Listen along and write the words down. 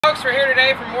folks, we're here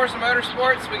today from Morse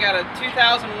Motorsports. We got a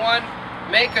 2001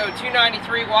 Mako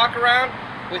 293 walk-around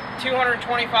with 225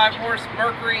 horse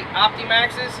Mercury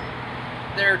Optimaxes.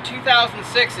 They're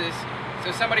 2006s,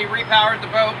 so somebody repowered the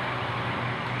boat.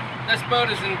 This boat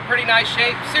is in pretty nice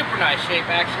shape, super nice shape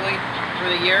actually,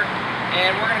 for the year,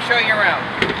 and we're going to show you around.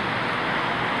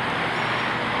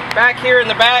 Back here in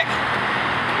the back,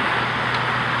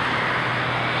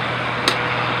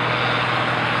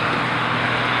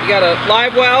 you got a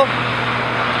live well.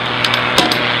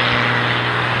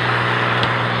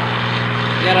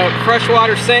 You got a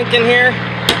freshwater sink in here.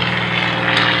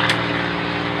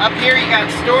 Up here you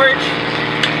got storage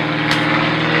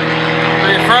for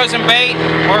your frozen bait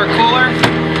or a cooler,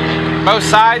 both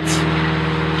sides.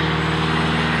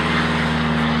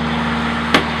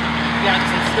 You got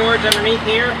some storage underneath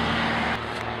here.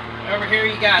 Over here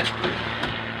you got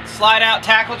slide out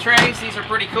tackle trays. These are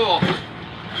pretty cool.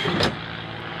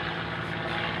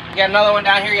 You got another one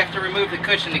down here, you have to remove the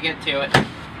cushion to get to it.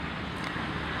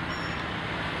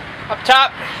 Up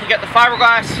top, you got the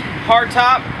fiberglass hard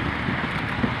top.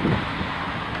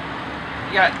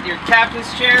 You got your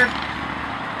captain's chair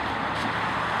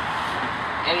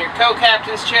and your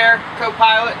co-captain's chair,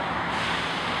 co-pilot.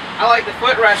 I like the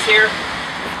footrest here.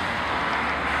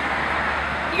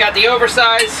 You got the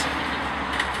oversized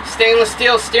stainless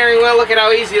steel steering wheel. Look at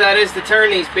how easy that is to turn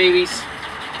these babies.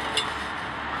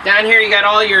 Down here you got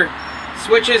all your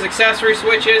switches, accessory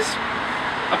switches.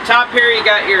 Up top here you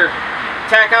got your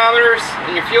tachometers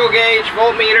and your fuel gauge,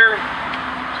 voltmeter,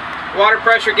 water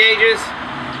pressure gauges,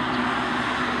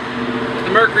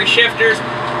 the Mercury shifters.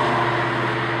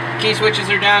 Key switches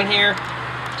are down here.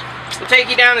 We'll take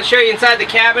you down and show you inside the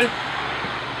cabin.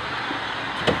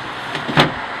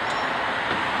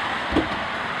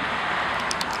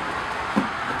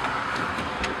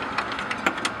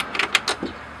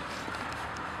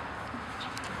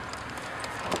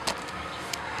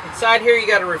 Inside here you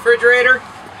got a refrigerator.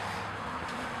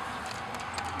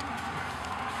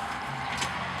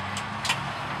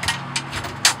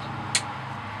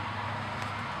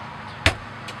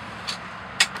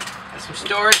 Got some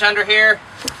storage under here.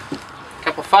 A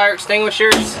couple fire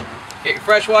extinguishers. Get your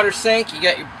freshwater sink. You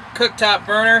got your cooktop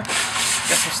burner.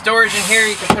 Got some storage in here.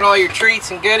 You can put all your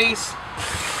treats and goodies.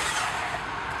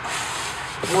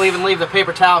 We'll even leave the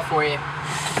paper towel for you. You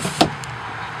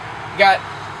got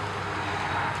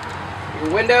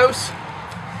your windows.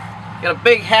 Got a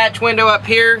big hatch window up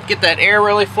here, get that air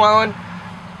really flowing.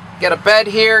 Got a bed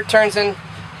here, turns in,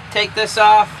 take this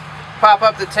off, pop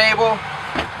up the table.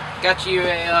 Got you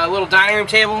a little dining room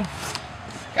table.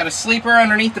 Got a sleeper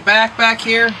underneath the back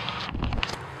here.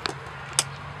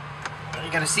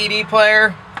 You got a CD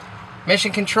player.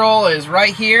 Mission control is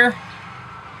right here.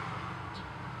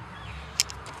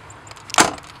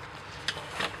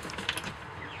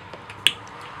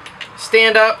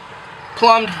 Stand up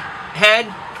plumbed head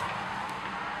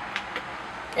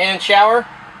and shower.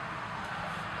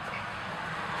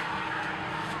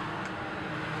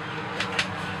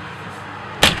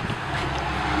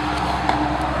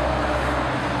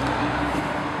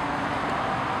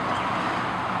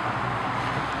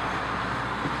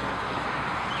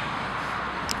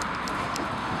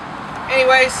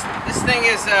 Anyways, this thing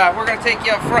is, we're going to take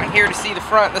you up front here to see the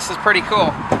front. This is pretty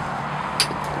cool.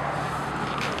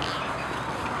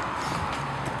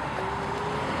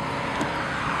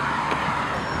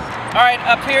 Alright,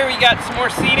 up here we got some more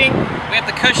seating. We have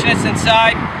the cushion that's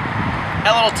inside.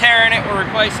 That little tear in it, we're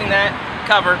replacing that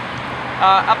cover.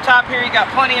 Up top here you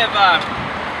got plenty of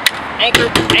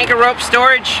anchor rope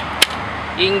storage.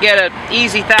 You can get an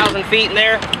easy 1,000 feet in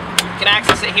there. You can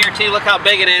access it here too. Look how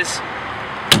big it is,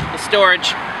 the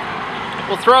storage.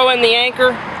 We'll throw in the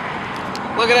anchor.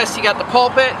 Look at this, you got the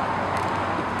pulpit.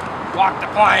 Walk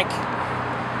the plank.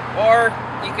 Or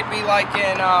you could be like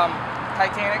in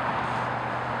Titanic.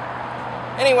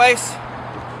 Anyways,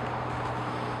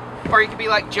 or you could be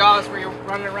like Jaws where you're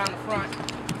running around the front.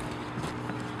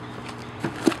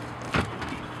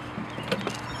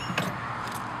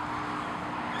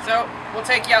 So we'll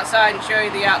take you outside and show you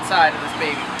the outside of this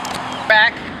baby.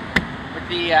 Back with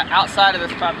the outside of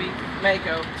this puppy,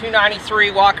 Mako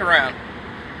 293 walk around.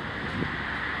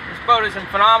 This boat is in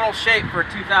phenomenal shape for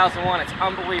 2001. It's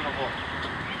unbelievable.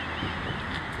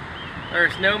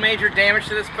 There's no major damage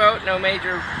to this boat, no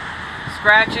major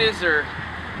scratches or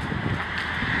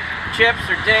chips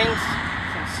or dings.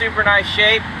 It's in super nice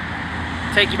shape.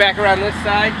 Take you back around this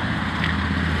side.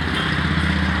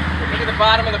 Look at the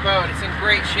bottom of the boat. It's in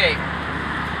great shape.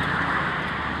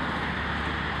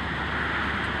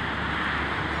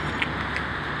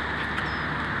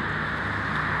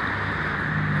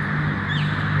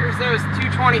 Here's those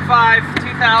 225,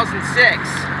 2006.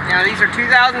 Now these are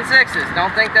 2006s. Don't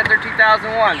think that they're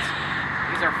 2001s.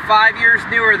 These are 5 years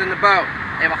newer than the boat.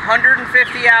 They have 150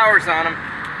 hours on them,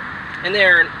 and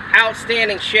they're in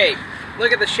outstanding shape.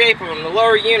 Look at the shape of them. The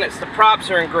lower units, the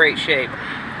props are in great shape.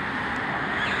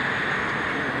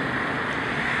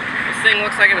 This thing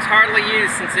looks like it was hardly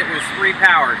used since it was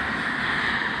repowered.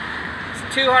 It's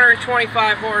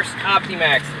 225 horse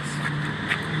Optimaxes.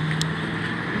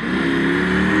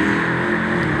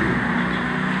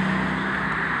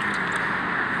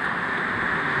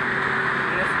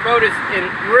 And this boat is in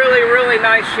really, really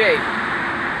nice shape.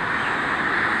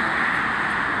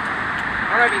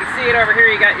 I don't know if you can see it over here.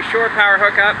 You got your shore power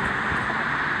hookup.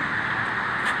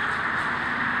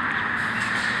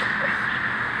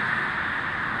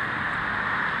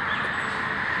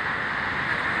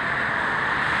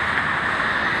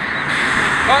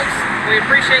 Folks, we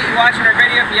appreciate you watching our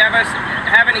video. If you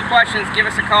have any questions, give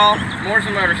us a call. Moore's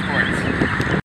and Motorsports.